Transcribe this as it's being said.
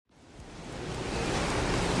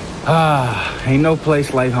Ain't no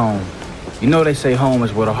place like home. You know they say home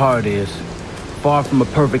is where the heart is. Far from a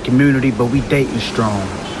perfect community, but we Dayton strong.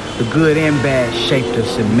 The good and bad shaped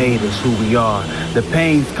us and made us who we are. The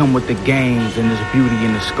pains come with the gains, and there's beauty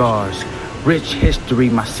in the scars. Rich history,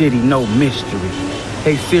 my city, no mystery.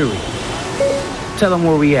 Hey Siri, tell them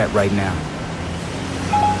where we at right now.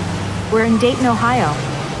 We're in Dayton, Ohio,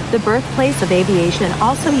 the birthplace of aviation,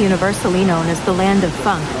 also universally known as the land of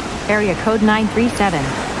funk, area code 937.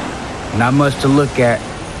 Not much to look at,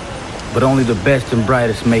 but only the best and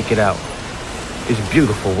brightest make it out. It's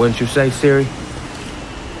beautiful, wouldn't you say, Siri?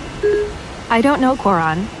 I don't know,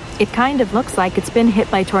 Koran. It kind of looks like it's been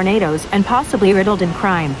hit by tornadoes and possibly riddled in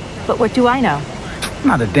crime. But what do I know?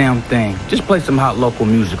 Not a damn thing. Just play some hot local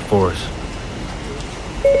music for us.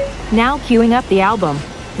 Now queuing up the album,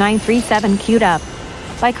 937 queued up.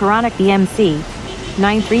 By Koronic the MC.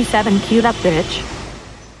 937 queued up, bitch.